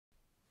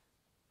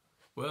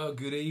Well,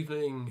 good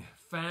evening,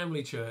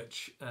 Family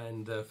Church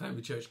and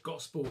Family Church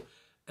Gospel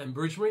and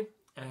Bridgebury,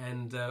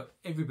 and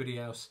everybody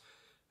else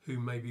who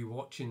may be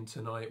watching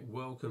tonight.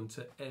 Welcome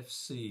to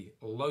FC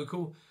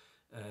Local,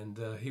 and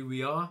here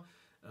we are.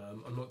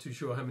 I'm not too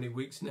sure how many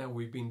weeks now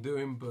we've been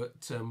doing,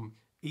 but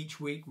each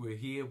week we're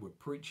here, we're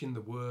preaching the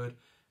word,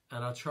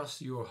 and I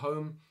trust you're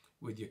home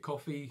with your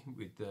coffee,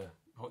 with the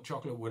hot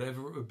chocolate,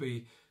 whatever it would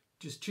be,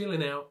 just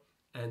chilling out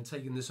and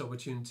taking this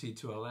opportunity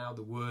to allow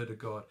the word of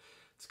God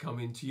to come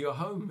into your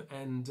home.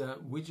 And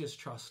we just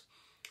trust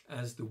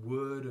as the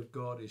word of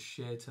God is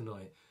shared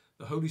tonight,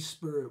 the Holy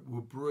Spirit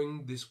will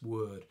bring this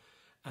word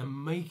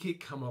and make it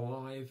come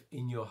alive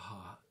in your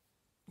heart.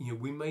 You know,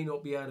 we may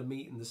not be able to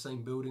meet in the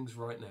same buildings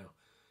right now,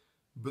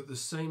 but the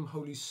same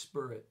Holy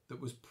Spirit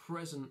that was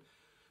present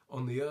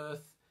on the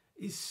earth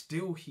is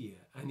still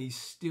here, and he's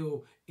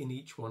still in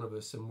each one of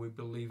us, and we're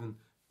believing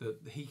that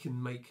he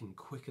can make and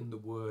quicken the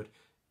word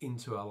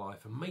into our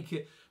life and make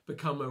it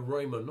become a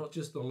rhema, not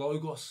just the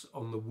logos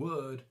on the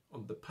word,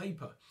 on the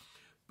paper,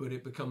 but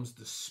it becomes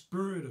the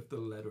spirit of the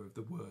letter of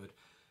the word,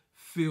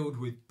 filled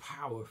with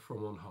power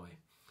from on high.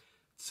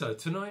 So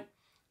tonight,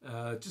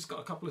 just got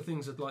a couple of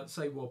things I'd like to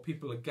say while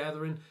people are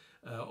gathering.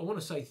 I want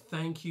to say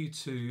thank you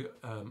to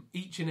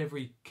each and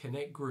every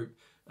Connect group.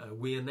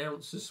 We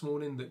announced this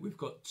morning that we've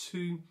got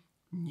 2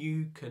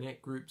 new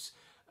Connect groups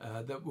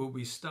that will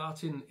be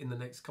starting in the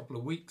next couple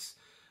of weeks.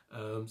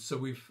 So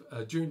we've,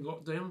 during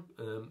lockdown,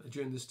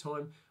 during this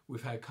time,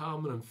 we've had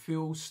Carmen and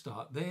Phil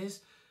start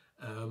theirs,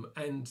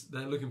 and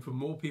they're looking for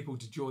more people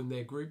to join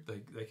their group.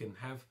 They can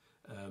have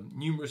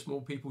numerous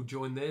more people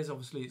join theirs.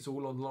 Obviously, it's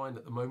all online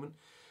at the moment.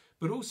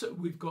 But also,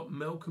 we've got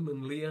Malcolm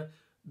and Leah.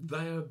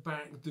 They are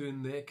back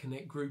doing their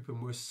Connect group, and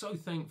we're so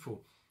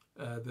thankful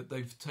that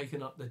they've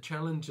taken up the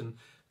challenge and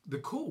the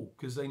call,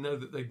 because they know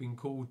that they've been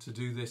called to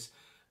do this.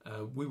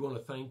 We want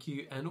to thank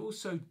you. And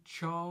also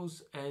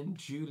Charles and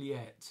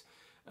Juliet.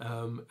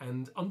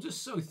 And I'm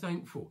just so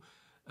thankful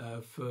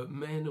for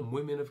men and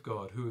women of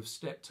God who have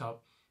stepped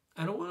up.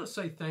 And I want to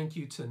say thank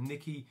you to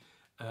Nikki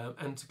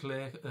and to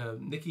Claire.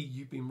 Nikki,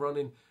 you've been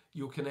running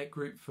your Connect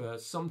group for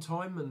some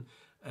time,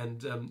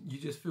 and you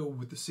just feel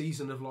with the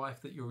season of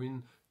life that you're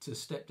in to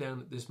step down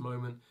at this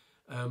moment.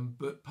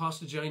 But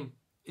Pastor Jane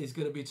is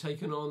going to be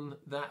taking on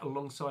that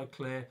alongside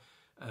Claire.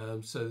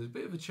 So there's a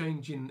bit of a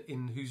change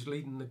in who's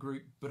leading the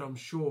group, but I'm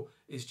sure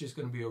it's just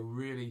going to be a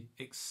really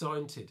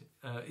exciting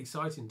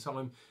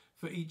time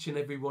for each and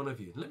every one of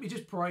you. Let me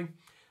just pray,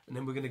 and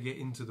then we're going to get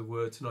into the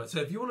word tonight.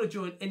 So if you want to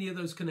join any of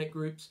those Connect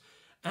groups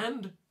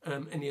and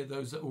any of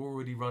those that are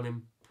already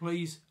running,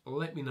 please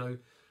let me know.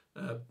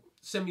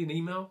 Send me an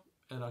email,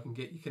 and I can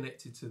get you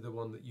connected to the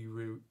one that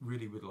you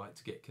really would like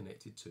to get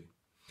connected to.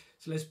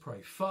 So let's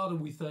pray. Father,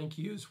 we thank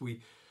you as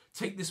we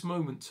take this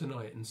moment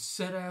tonight and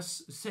set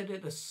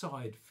it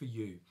aside for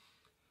you.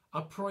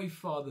 I pray,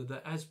 Father,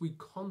 that as we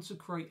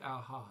consecrate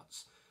our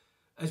hearts,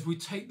 as we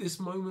take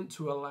this moment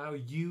to allow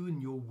you and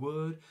your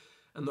word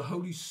and the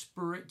Holy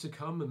Spirit to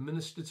come and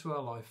minister to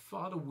our life,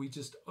 Father, we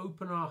just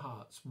open our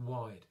hearts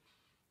wide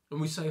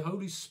and we say,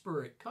 Holy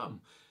Spirit,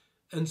 come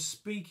and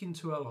speak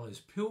into our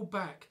lives. Peel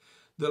back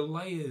the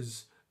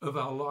layers of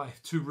our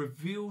life to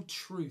reveal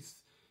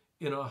truth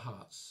in our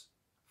hearts.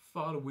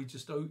 Father, we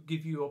just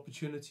give you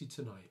opportunity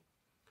tonight.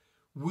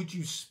 Would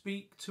you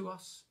speak to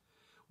us?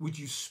 Would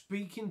you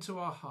speak into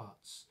our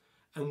hearts?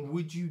 And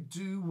would you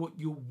do what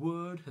your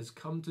word has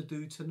come to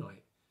do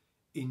tonight?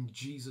 In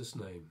Jesus'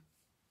 name,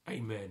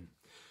 amen.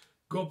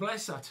 God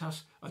bless. I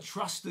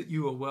trust that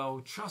you are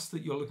well. Trust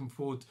that you're looking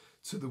forward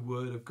to the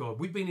word of God.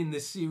 We've been in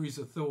this series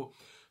of thought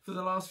for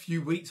the last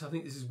few weeks. I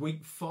think this is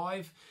week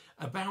 5,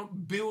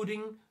 about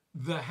building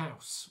the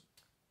house.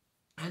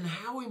 And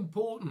how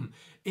important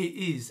it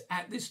is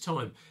at this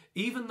time,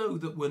 even though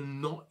that we're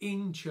not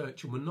in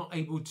church and we're not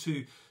able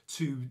to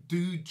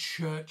do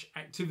church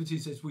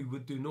activities as we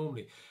would do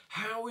normally,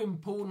 how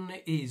important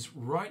it is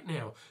right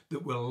now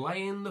that we're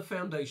laying the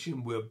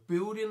foundation, we're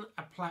building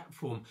a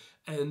platform,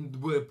 and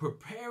we're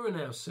preparing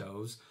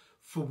ourselves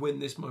for when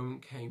this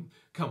moment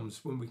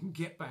comes, when we can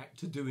get back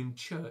to doing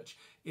church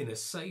in a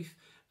safe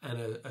and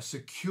a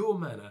secure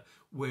manner,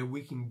 where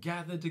we can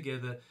gather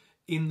together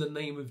in the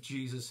name of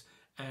Jesus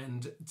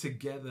and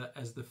together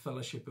as the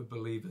fellowship of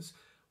believers.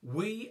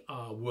 We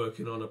are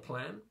working on a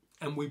plan,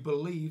 and we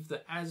believe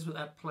that as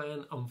that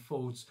plan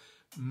unfolds,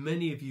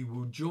 many of you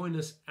will join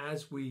us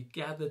as we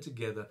gather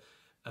together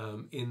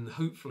in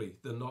hopefully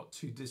the not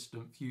too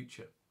distant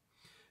future.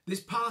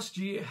 This past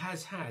year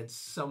has had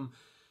some,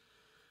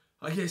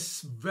 I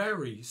guess,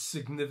 very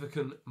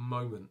significant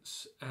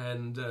moments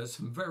and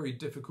some very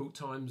difficult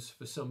times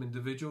for some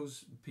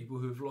individuals, people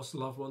who have lost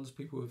loved ones,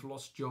 people who have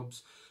lost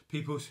jobs,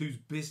 people whose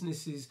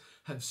businesses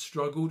have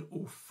struggled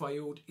or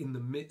failed in the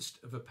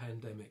midst of a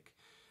pandemic.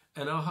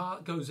 And our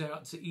heart goes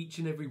out to each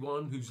and every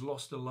one who's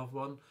lost a loved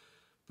one,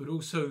 but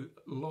also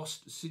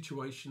lost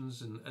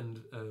situations and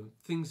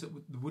things that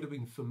would have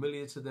been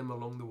familiar to them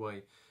along the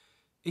way.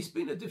 It's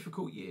been a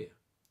difficult year.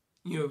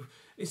 You know,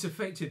 it's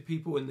affected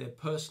people in their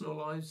personal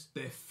lives,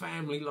 their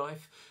family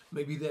life,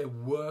 maybe their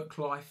work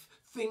life.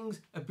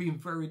 things have been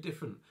very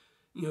different.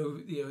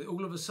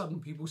 All of a sudden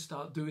people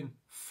start doing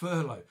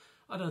furlough.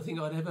 I don't think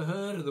I'd ever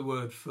heard of the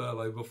word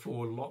furlough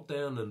before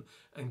lockdown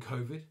and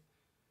COVID.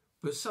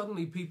 But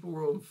suddenly people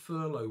were on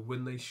furlough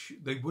when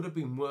they would have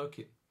been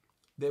working.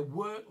 Their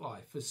work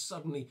life has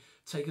suddenly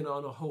taken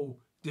on a whole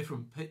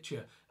different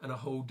picture and a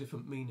whole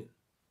different meaning.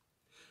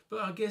 But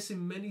I guess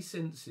in many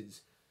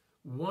senses,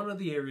 one of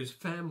the areas,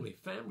 family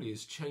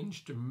has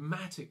changed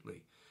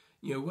dramatically.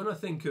 When I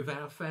think of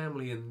our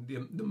family and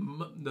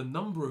the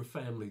number of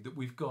family that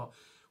we've got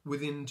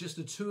within just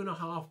a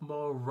 2.5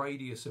 mile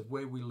radius of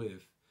where we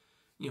live,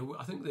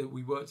 I think that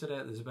we worked it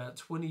out, there's about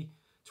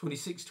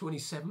 26,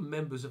 27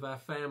 members of our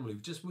family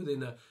just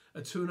within a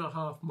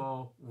 2.5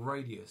 mile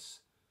radius,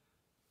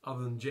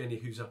 other than Jenny,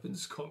 who's up in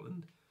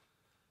Scotland.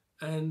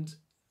 And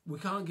we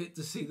can't get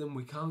to see them.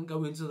 We can't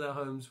go into their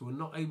homes. We're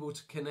not able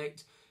to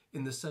connect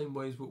in the same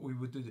ways what we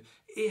would do.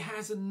 It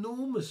has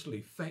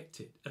enormously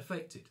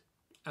affected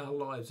our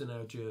lives and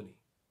our journey.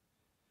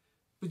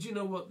 But you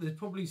know what? There's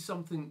probably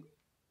something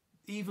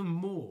even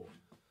more,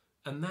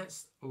 and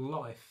that's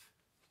life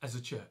as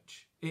a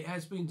church. It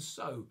has been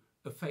so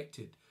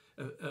affected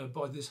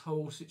by this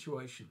whole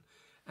situation.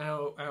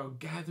 Our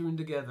gathering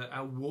together,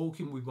 our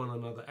walking with one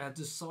another, our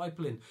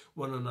discipling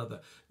one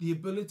another, the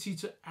ability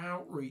to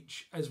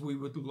outreach as we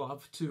would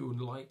love to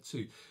and like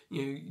to.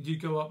 You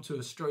go up to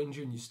a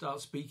stranger and you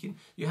start speaking,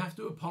 you have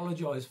to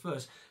apologise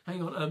first.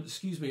 Hang on,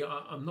 excuse me,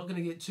 I'm not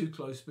going to get too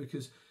close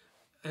because...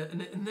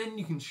 And then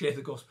you can share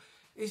the gospel.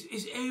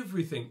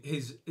 Everything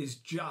is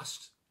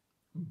just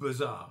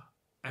bizarre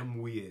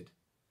and weird.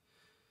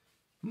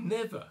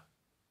 Never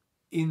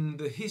in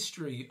the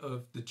history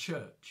of the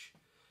church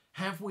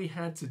have we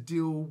had to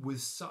deal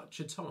with such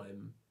a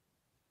time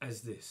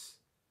as this.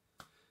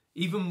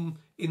 Even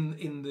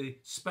in the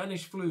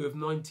Spanish flu of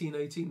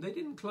 1918, they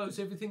didn't close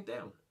everything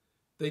down.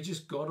 They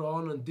just got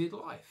on and did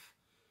life.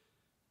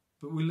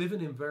 But we're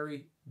living in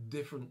very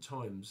different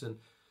times. And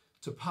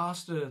to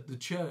pastor the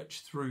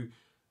church through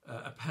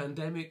a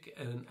pandemic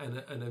and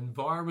an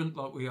environment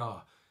like we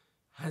are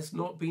has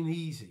not been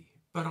easy.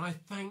 But I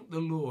thank the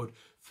Lord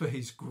for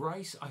his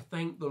grace. I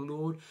thank the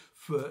Lord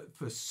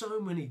for so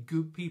many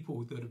good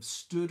people that have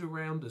stood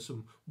around us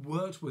and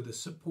worked with us,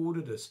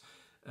 supported us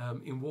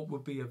in what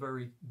would be a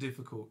very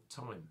difficult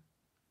time.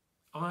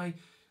 I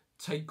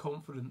take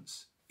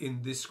confidence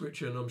in this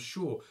scripture, and I'm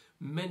sure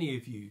many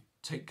of you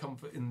take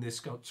comfort in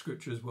this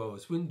scripture as well.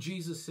 It's when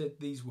Jesus said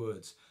these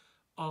words,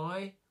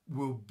 "I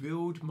will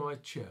build my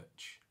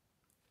church,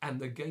 and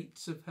the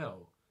gates of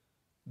hell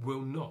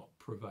will not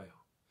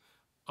prevail."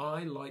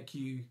 I, like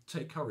you,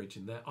 take courage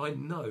in that. I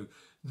know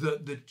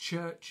that the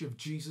church of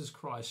Jesus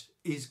Christ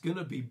is going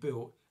to be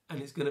built,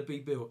 and it's going to be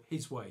built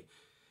his way.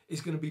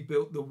 It's going to be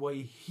built the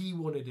way he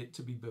wanted it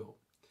to be built.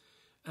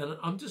 And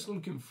I'm just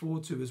looking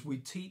forward to, as we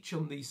teach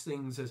on these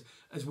things,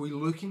 as we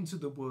look into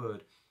the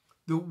word,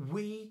 that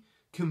we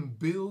can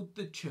build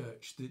the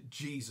church that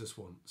Jesus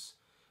wants.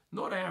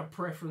 Not our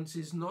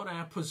preferences, not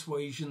our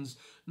persuasions,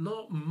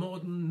 not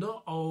modern,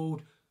 not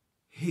old.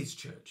 His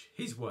church,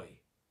 his way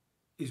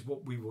is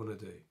what we want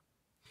to do.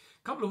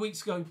 A couple of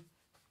weeks ago,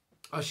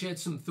 I shared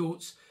some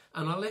thoughts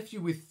and I left you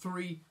with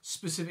 3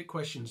 specific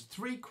questions.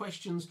 3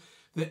 questions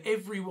that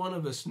every one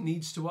of us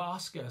needs to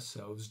ask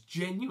ourselves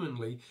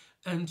genuinely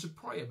and to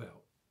pray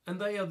about. And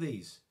they are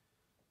these.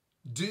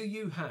 Do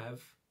you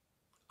have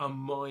a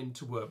mind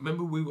to work?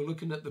 Remember, we were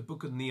looking at the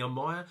book of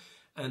Nehemiah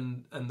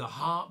and the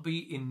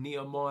heartbeat in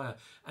Nehemiah.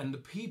 And the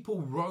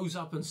people rose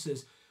up and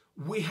says,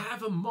 we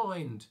have a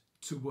mind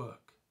to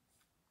work.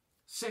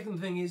 Second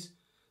thing is,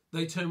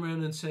 they turned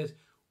around and said,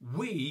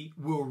 we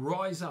will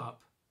rise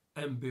up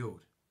and build.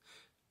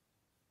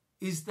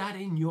 Is that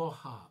in your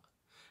heart?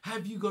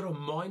 Have you got a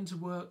mind to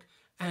work,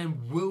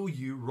 and will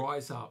you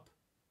rise up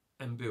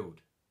and build?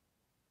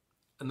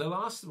 And the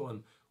last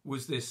one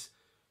was this: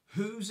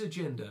 whose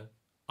agenda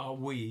are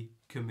we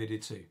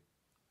committed to?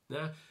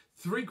 Now,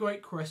 3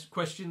 great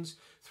questions,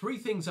 3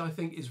 things I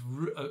think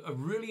are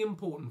really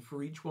important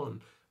for each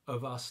one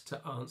of us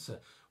to answer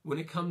when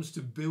it comes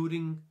to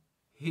building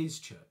his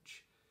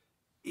church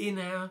in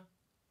our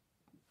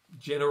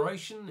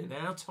generation, in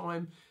our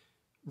time,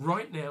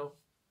 right now,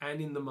 and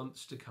in the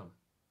months to come.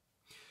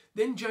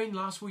 Then Jane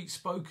last week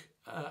spoke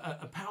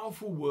a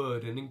powerful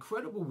word, an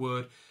incredible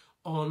word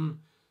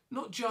on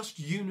not just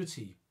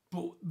unity,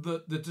 but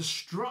the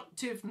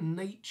destructive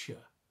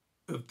nature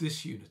of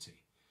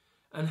disunity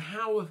and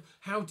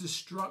how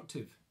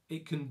destructive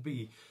it can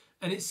be.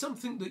 And it's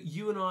something that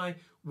you and I,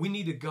 we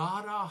need to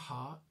guard our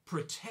heart,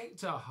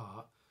 protect our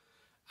heart,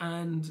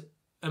 and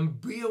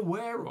be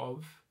aware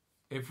of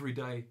every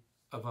day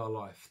of our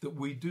life, that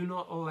we do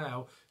not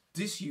allow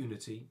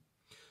disunity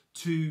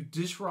to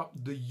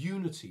disrupt the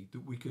unity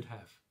that we could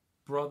have.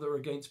 Brother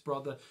against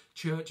brother,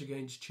 church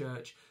against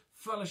church,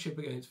 fellowship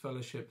against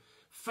fellowship,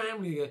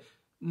 family.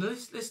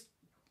 Let's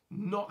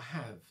not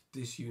have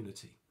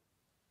disunity,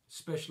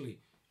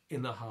 especially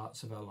in the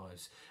hearts of our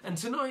lives. And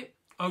tonight,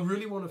 I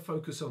really want to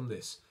focus on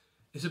this.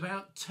 It's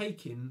about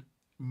taking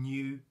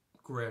new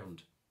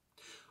ground.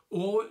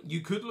 Or you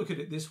could look at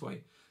it this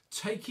way: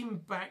 taking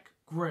back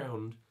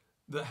ground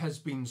that has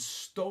been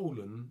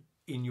stolen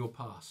in your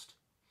past.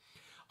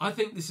 I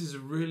think this is a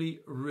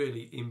really,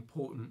 really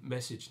important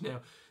message.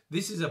 Now,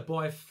 this is a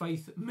by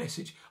faith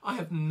message. I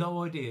have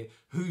no idea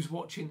who's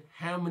watching,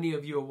 how many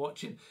of you are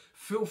watching.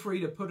 Feel free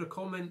to put a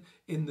comment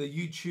in the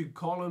YouTube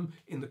column,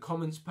 in the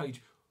comments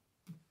page.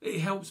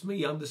 It helps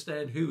me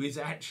understand who is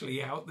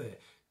actually out there.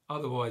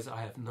 Otherwise,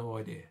 I have no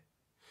idea.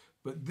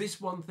 But this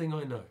one thing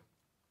I know.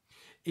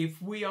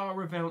 If we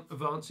are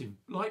advancing,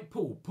 like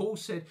Paul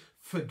said,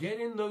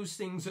 forgetting those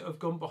things that have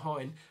gone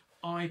behind,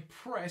 I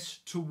press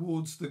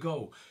towards the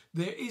goal.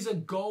 There is a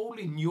goal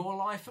in your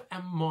life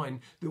and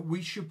mine that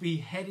we should be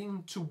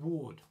heading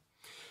toward.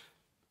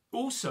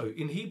 Also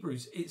in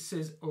Hebrews, it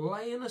says,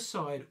 laying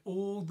aside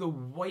all the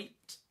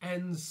weight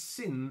and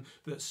sin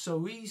that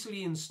so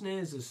easily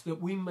ensnares us,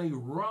 that we may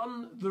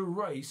run the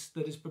race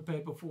that is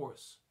prepared before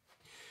us.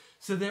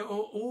 So there are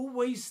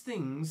always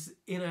things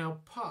in our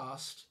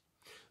past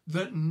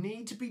that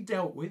need to be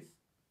dealt with.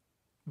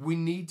 We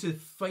need to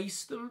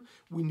face them,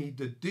 we need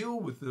to deal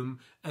with them,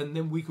 and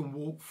then we can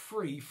walk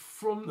free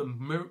from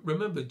them.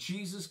 Remember,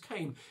 Jesus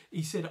came,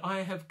 he said,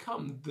 I have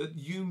come that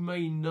you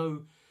may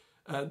know,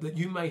 that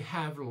you may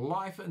have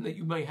life and that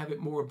you may have it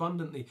more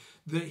abundantly.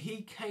 That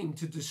he came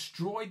to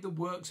destroy the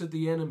works of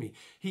the enemy.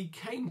 He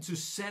came to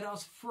set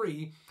us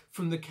free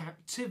from the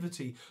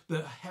captivity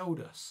that held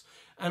us.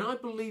 And I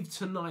believe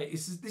tonight,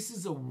 this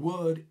is a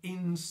word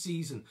in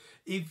season.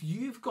 If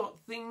you've got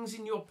things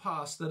in your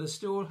past that are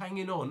still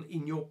hanging on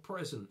in your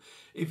present,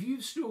 if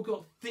you've still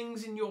got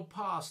things in your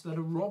past that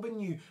are robbing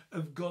you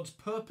of God's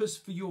purpose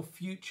for your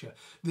future,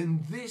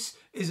 then this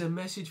is a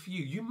message for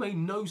you. You may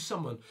know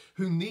someone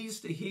who needs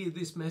to hear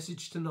this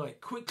message tonight.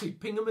 Quickly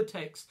ping them a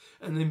text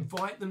and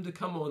invite them to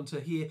come on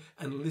to hear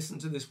and listen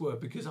to this word,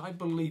 because I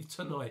believe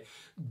tonight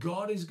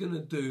God is going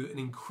to do an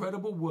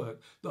incredible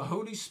work. The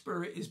Holy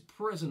Spirit is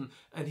present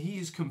and he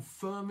is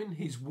confirming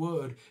his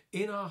word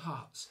in our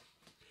hearts.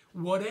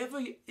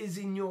 Whatever is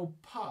in your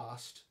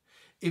past,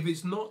 if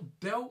it's not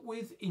dealt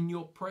with in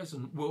your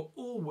present, will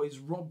always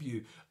rob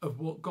you of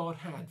what God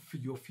had for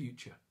your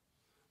future.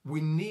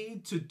 We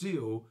need to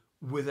deal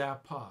with our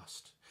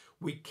past.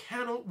 We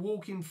cannot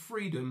walk in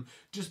freedom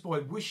just by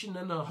wishing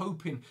and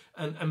hoping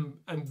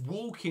and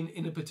walking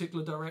in a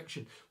particular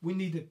direction. We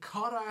need to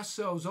cut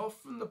ourselves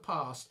off from the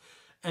past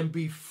and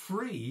be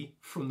free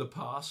from the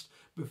past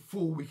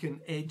before we can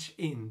edge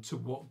into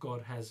what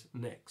God has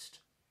next.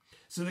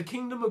 So the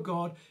kingdom of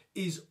God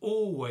is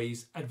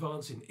always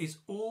advancing. It's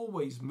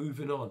always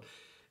moving on.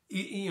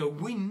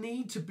 We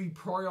need to be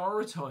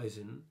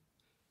prioritizing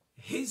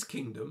his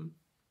kingdom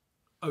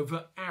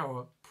over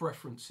our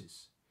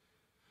preferences.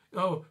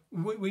 Oh,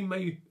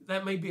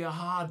 that may be a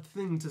hard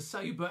thing to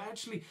say, but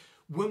actually,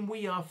 when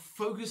we are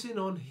focusing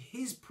on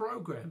his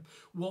program,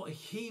 what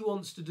he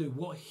wants to do,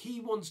 what he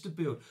wants to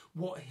build,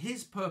 what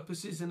his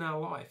purpose is in our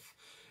life,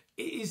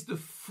 it is the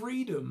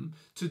freedom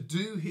to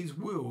do his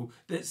will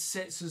that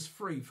sets us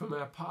free from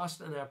our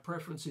past and our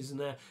preferences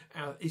and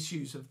our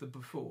issues of the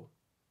before.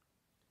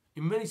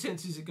 In many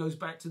senses, it goes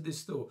back to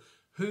this thought: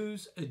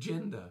 whose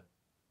agenda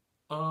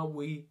are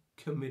we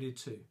committed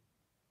to?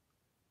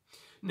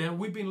 Now,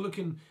 we've been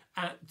looking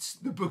at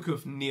the book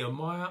of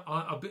Nehemiah.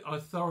 I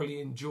thoroughly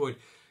enjoyed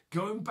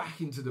going back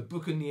into the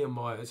book of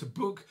Nehemiah. It's a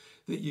book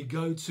that you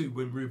go to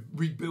when we're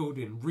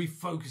rebuilding,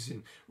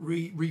 refocusing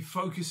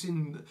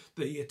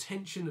the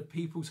attention of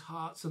people's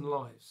hearts and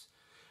lives.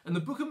 And the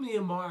book of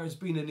Nehemiah has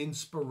been an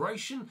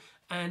inspiration,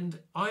 and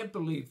I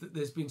believe that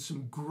there's been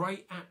some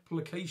great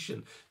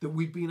application that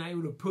we've been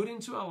able to put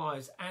into our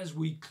lives as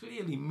we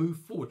clearly move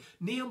forward.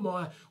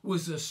 Nehemiah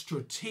was a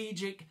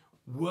strategic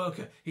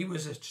worker. He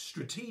was a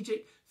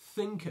strategic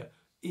thinker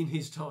in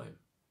his time.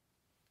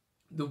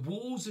 The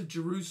walls of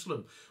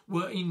Jerusalem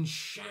were in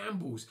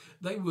shambles.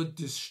 They were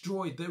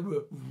destroyed. There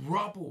were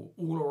rubble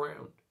all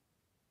around.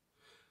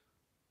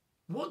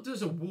 What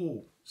does a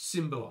wall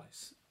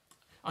symbolize?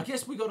 I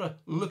guess we got to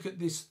look at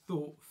this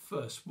thought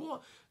first.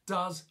 What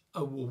does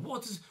a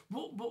wall?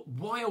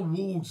 Why are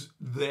walls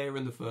there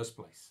in the first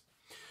place?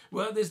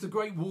 Well, there's the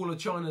Great Wall of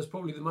China. Is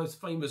probably the most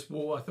famous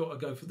wall. I thought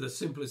I'd go for the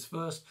simplest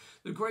first.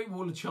 The Great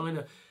Wall of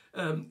China.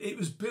 It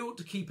was built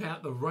to keep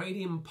out the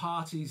raiding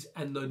parties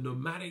and the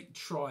nomadic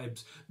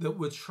tribes that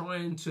were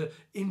trying to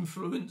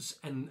influence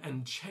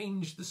and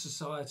change the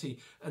society.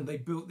 And they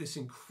built this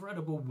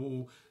incredible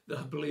wall that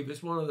I believe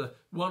is one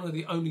of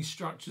the only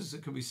structures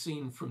that can be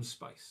seen from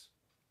space.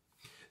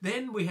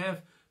 Then we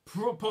have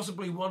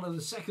possibly one of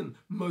the second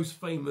most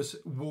famous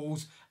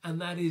walls,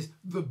 and that is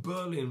the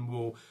Berlin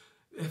Wall.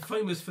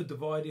 Famous for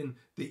dividing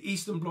the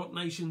Eastern Bloc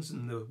nations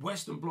and the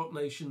Western Bloc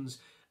nations,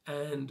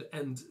 and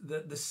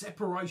the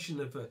separation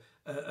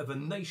of a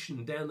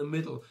nation down the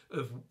middle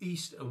of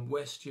East and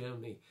West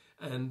Germany.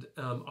 And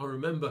I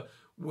remember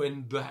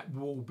when that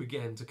wall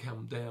began to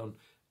come down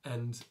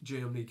and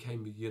Germany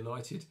became a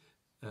united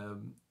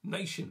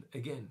nation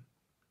again.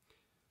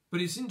 But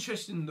it's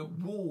interesting that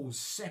walls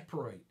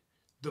separate,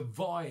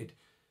 divide,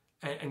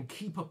 and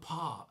keep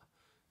apart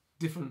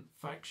different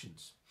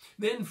factions.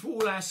 Then for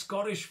all our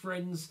Scottish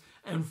friends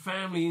and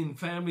family in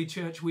Family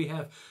Church, we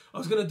have, I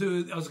was going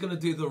to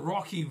do the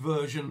Rocky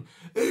version,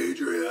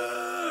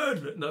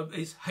 Hadrian! No,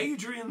 it's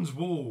Hadrian's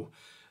Wall.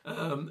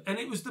 And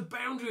it was the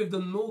boundary of the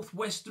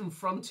northwestern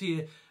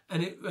frontier,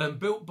 and it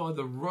built by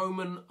the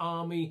Roman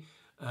army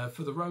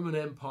for the Roman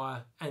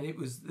Empire, and it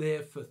was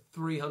there for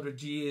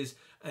 300 years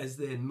as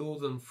their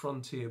northern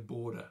frontier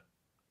border.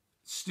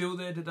 Still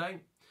there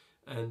today,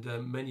 and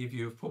many of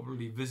you have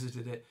probably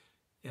visited it.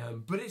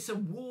 But it's a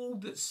wall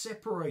that's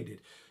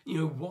separated. You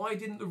know, why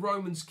didn't the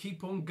Romans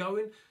keep on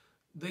going?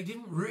 They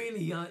didn't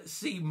really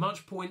see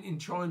much point in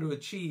trying to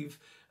achieve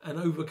and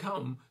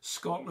overcome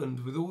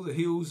Scotland with all the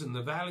hills and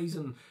the valleys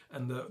and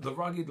the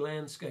rugged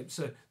landscape.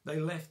 So they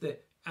left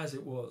it as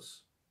it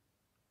was.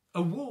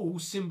 A wall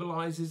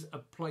symbolises a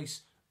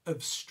place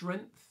of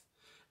strength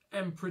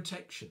and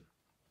protection.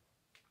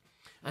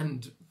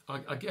 And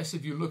I guess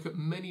if you look at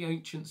many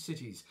ancient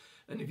cities,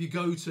 and if you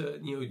go to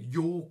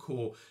York,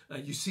 or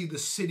you see the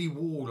city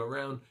wall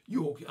around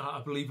York,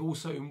 I believe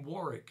also in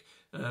Warwick,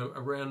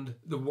 around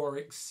the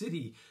Warwick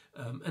city,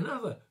 and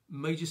other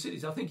major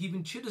cities. I think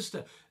even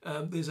Chichester,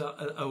 there's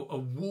a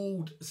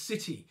walled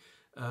city,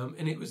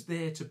 and it was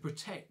there to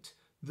protect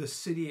the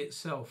city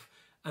itself,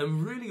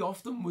 and really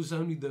often was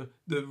only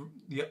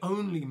the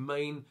only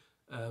main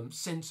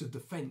sense of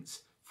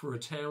defence for a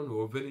town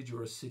or a village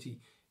or a city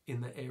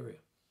in that area.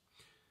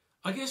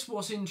 I guess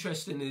what's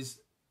interesting is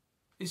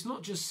it's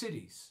not just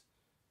cities,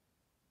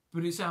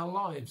 but it's our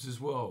lives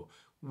as well.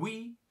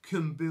 We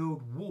can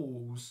build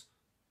walls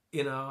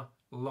in our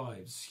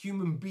lives,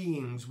 human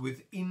beings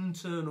with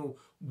internal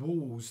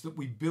walls that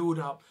we build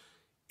up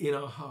in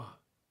our heart.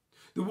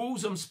 The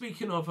walls I'm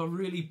speaking of are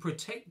really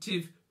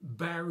protective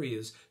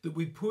barriers that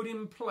we put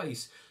in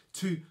place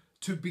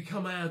to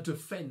become our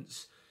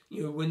defence.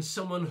 You know, when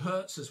someone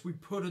hurts us, we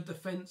put a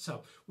defence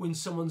up. When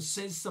someone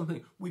says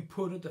something, we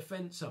put a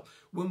defence up.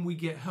 When we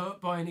get hurt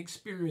by an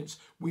experience,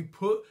 we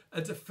put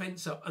a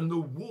defence up, and the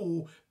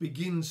wall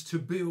begins to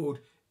build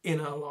in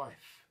our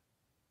life.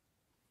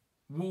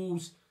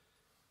 Walls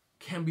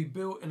can be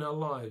built in our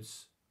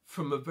lives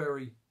from a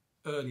very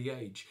early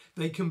age.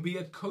 They can be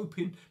a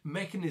coping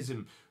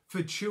mechanism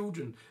for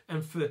children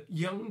and for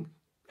young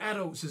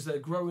adults as they're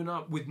growing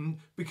up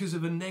because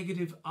of a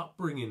negative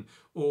upbringing,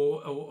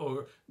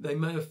 or they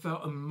may have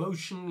felt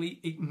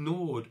emotionally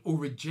ignored or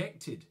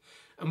rejected.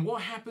 And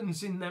what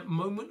happens in that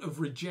moment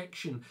of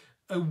rejection?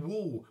 A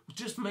wall,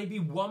 just maybe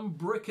one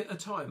brick at a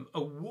time,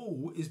 a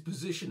wall is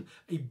positioned,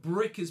 a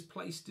brick is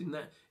placed in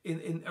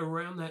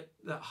around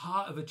that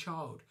heart of a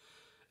child.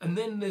 And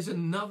then there's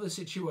another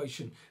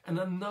situation, and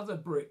another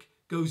brick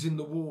goes in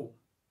the wall.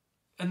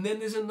 And then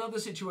there's another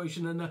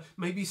situation, and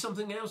maybe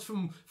something else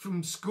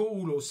from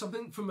school, or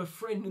something from a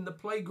friend in the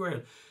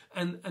playground.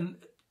 And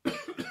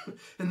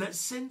and that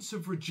sense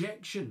of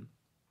rejection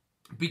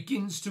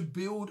begins to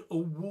build a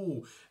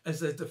wall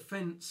as a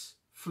defence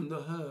from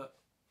the hurt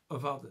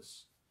of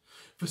others.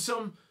 For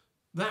some,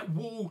 that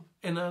wall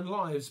in our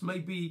lives may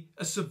be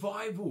a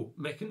survival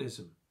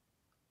mechanism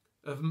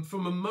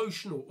from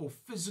emotional or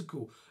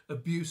physical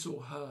abuse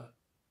or hurt.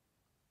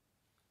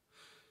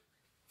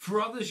 For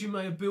others, you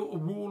may have built a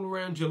wall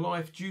around your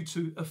life due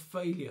to a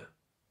failure.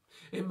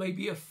 It may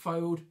be a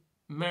failed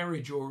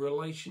marriage or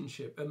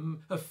relationship,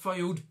 a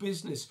failed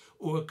business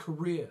or a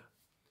career.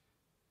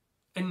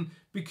 And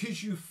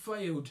because you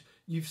failed,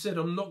 you've said,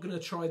 I'm not going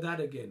to try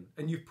that again.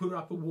 And you've put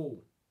up a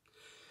wall.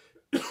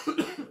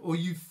 Or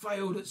you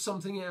failed at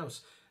something else.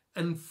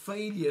 And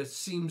failure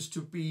seems to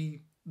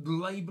be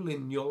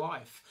labeling your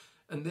life.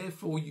 And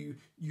therefore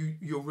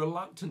you're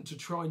reluctant to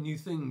try new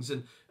things,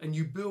 and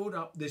you build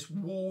up this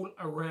wall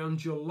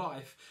around your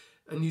life,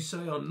 and you say,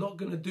 I'm not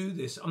going to do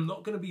this. I'm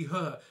not going to be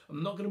hurt.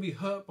 I'm not going to be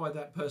hurt by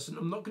that person.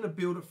 I'm not going to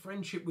build a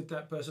friendship with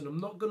that person. I'm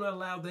not going to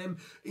allow them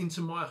into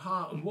my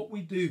heart. And what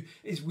we do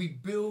is we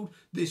build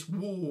this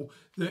wall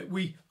that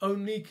we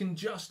only can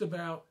just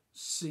about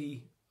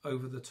see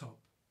over the top.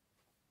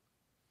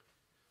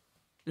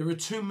 There are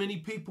too many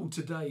people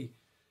today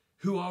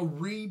who are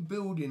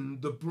rebuilding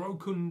the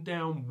broken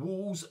down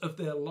walls of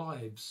their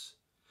lives,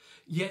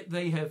 yet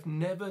they have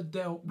never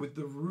dealt with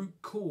the root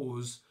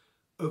cause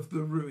of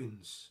the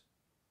ruins.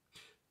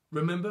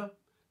 Remember,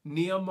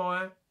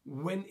 Nehemiah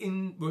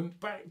went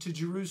back to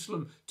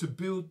Jerusalem to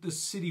build the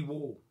city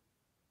wall.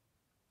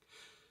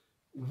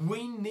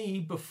 We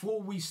need,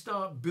 before we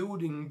start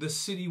building the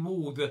city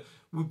wall,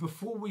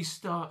 before we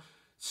start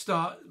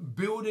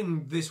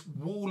building this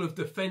wall of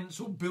defense,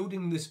 or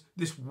building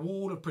this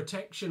wall of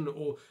protection,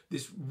 or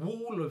this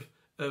wall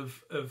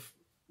of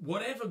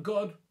whatever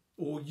God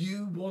or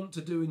you want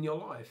to do in your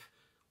life,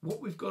 what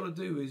we've got to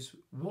do is,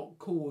 what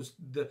caused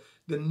the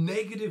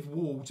negative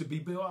wall to be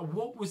built?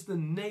 What was the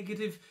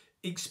negative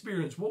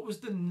experience? What was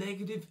the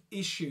negative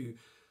issue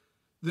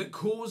that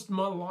caused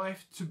my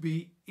life to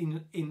be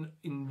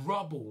in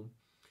rubble?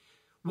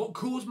 What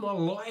caused my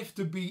life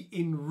to be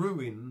in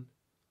ruin,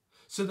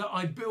 so that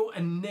I built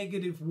a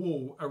negative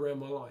wall around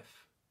my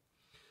life?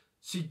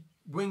 See,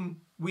 when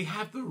we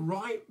have the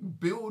right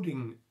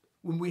building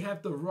when we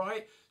have the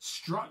right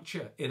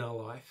structure in our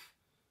life,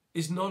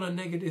 is not a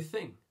negative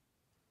thing.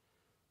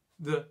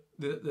 The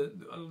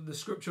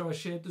scripture I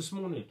shared this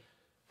morning,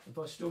 have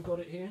I still got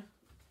it here?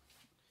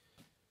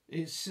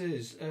 It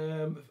says,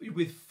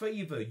 with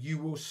favor you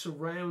will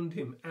surround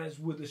him as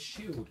with a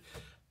shield.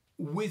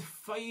 With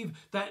favor,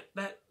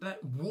 that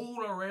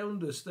wall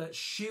around us, that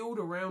shield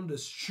around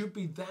us, should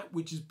be that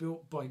which is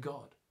built by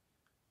God,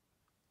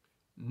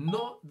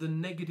 not the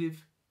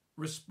negative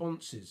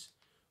responses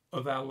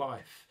of our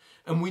life.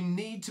 And we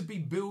need to be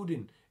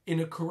building in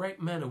a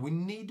correct manner. We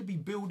need to be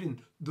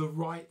building the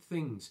right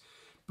things.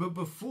 But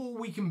before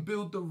we can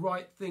build the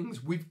right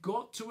things, we've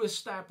got to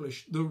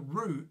establish the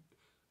root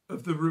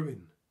of the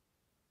ruin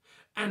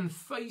and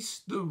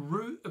face the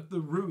root of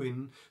the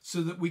ruin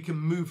so that we can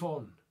move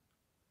on.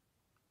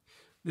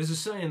 There's a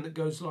saying that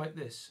goes like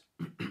this: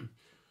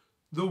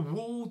 the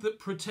wall that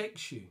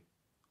protects you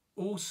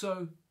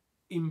also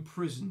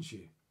imprisons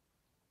you.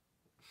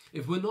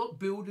 If we're not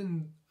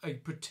building a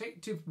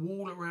protective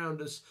wall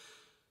around us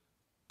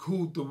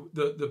called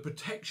the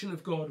protection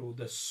of God, or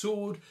the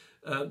sword,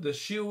 the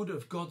shield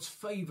of God's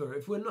favor,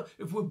 if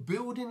we're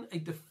building a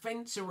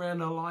defense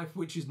around our life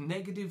which is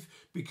negative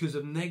because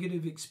of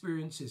negative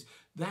experiences,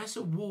 that's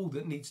a wall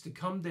that needs to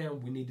come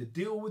down. We need to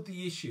deal with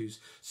the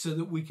issues so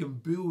that we can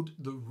build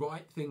the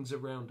right things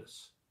around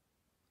us.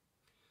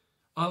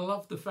 I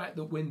love the fact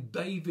that when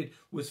David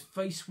was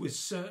faced with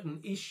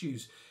certain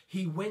issues,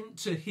 he went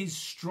to his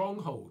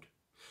stronghold.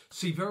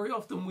 See, very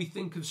often we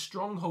think of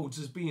strongholds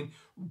as being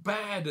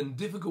bad and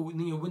difficult,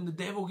 when the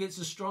devil gets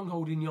a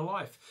stronghold in your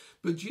life.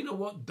 But you know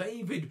what?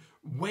 David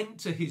went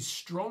to his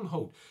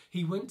stronghold.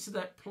 He went to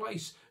that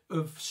place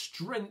of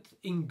strength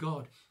in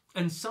God.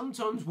 And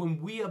sometimes when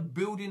we are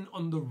building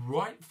on the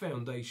right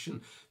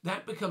foundation,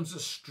 that becomes a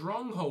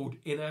stronghold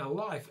in our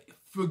life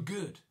for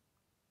good.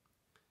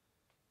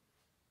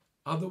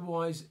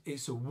 Otherwise,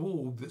 it's a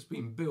wall that's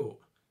been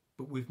built,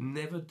 but we've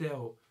never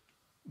dealt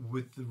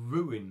with the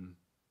ruin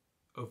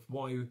of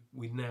why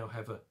we now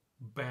have a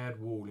bad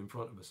wall in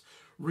front of us.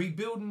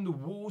 Rebuilding the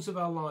walls of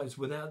our lives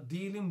without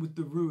dealing with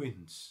the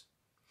ruins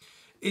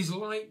is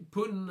like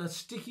putting a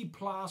sticky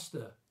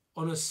plaster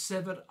on a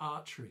severed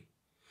artery.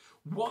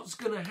 What's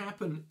going to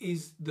happen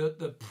is that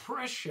the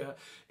pressure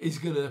is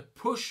going to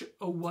push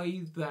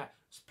away that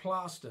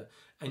plaster,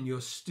 and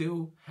you'll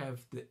still have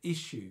the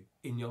issue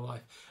in your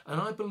life. And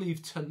I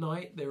believe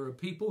tonight there are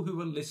people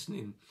who are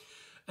listening,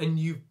 and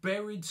you've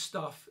buried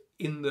stuff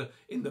in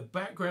the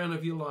background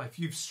of your life.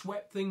 You've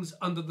swept things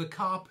under the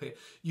carpet.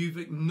 You've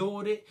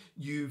ignored it.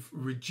 You've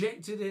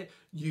rejected it.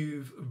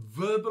 You've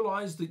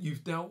verbalized that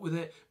you've dealt with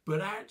it,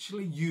 but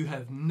actually you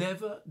have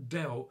never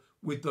dealt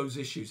with those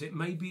issues. It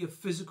may be a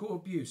physical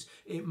abuse.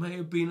 It may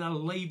have been a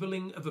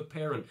labeling of a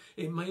parent.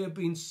 It may have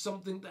been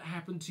something that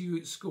happened to you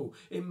at school.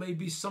 It may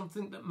be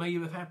something that may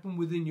have happened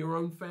within your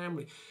own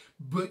family,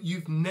 but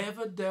you've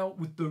never dealt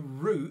with the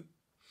root.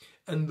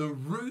 And the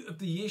root of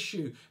the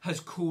issue has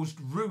caused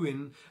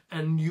ruin,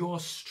 and your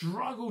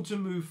struggle to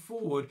move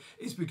forward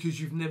is because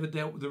you've never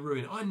dealt with the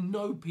ruin. I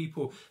know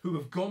people who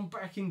have gone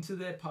back into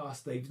their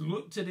past. They've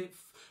looked at it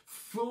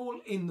full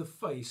in the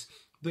face.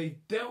 They've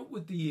dealt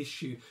with the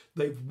issue.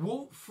 They've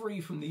walked free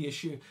from the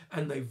issue,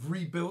 and they've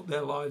rebuilt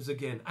their lives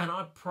again. And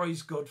I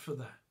praise God for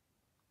that.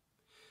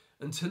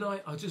 And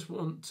tonight, I just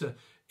want to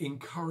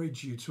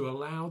encourage you to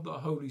allow the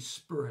Holy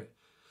Spirit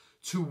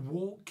to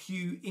walk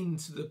you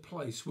into the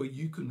place where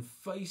you can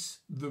face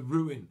the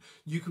ruin,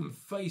 you can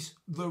face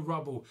the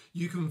rubble,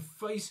 you can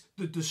face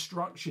the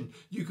destruction,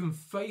 you can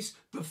face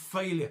the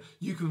failure,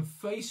 you can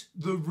face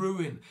the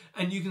ruin,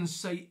 and you can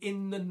say,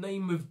 in the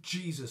name of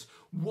Jesus,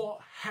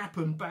 what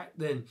happened back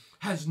then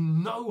has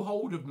no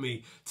hold of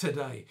me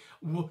today.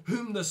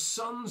 Whom the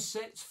Son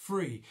sets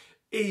free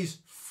is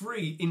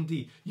free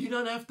indeed. You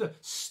don't have to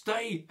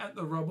stay at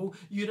the rubble.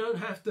 You don't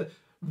have to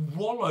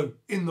wallow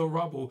in the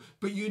rubble,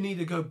 but you need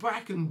to go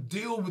back and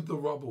deal with the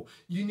rubble.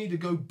 You need to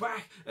go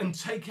back and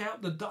take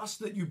out the dust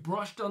that you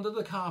brushed under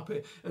the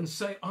carpet and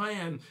say, I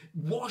am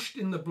washed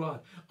in the blood.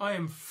 I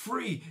am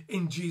free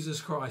in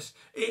Jesus Christ.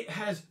 It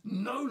has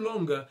no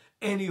longer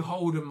any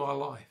hold in my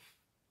life.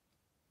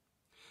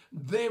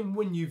 Then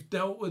when you've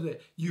dealt with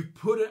it, you've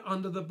put it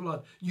under the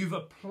blood, you've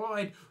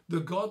applied the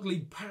godly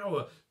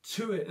power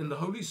to it, and the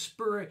Holy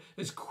Spirit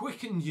has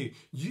quickened you,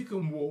 you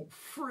can walk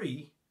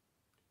free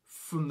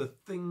from the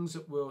things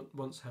that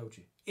once held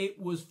you. It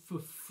was for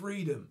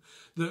freedom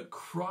that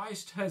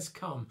Christ has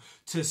come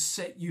to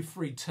set you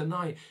free.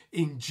 Tonight,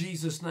 in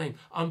Jesus' name,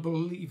 I'm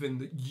believing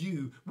that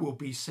you will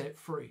be set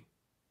free.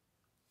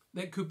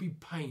 There could be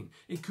pain.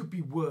 It could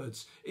be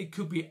words. It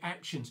could be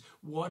actions.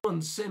 Why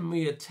don't send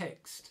me a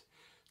text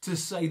to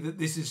say that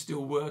this is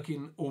still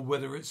working or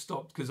whether it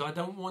stopped? Because I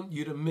don't want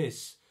you to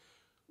miss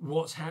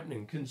what's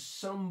happening. Can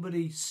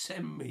somebody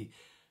send me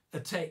a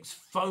text,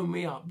 phone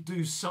me up,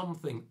 do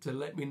something to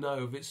let me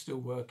know if it's still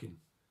working?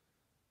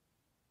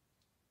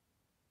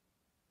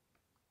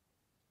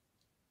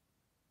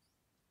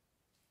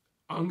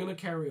 I'm going to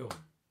carry on.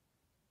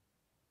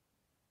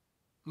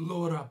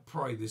 Lord, I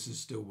pray this is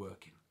still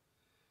working.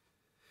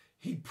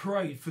 he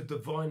prayed for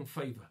divine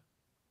favor.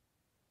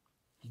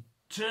 He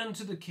turned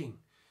to the king.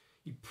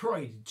 He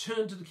prayed, he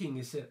turned to the king.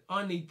 He said,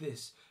 I need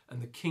this.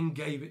 And the king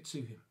gave it to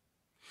him.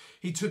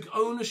 He took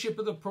ownership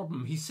of the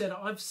problem. He said,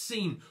 I've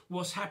seen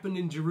what's happened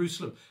in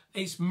Jerusalem.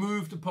 It's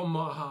moved upon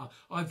my heart.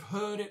 I've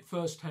heard it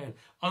firsthand.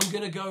 I'm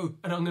going to go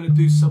and I'm going to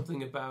do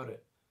something about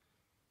it.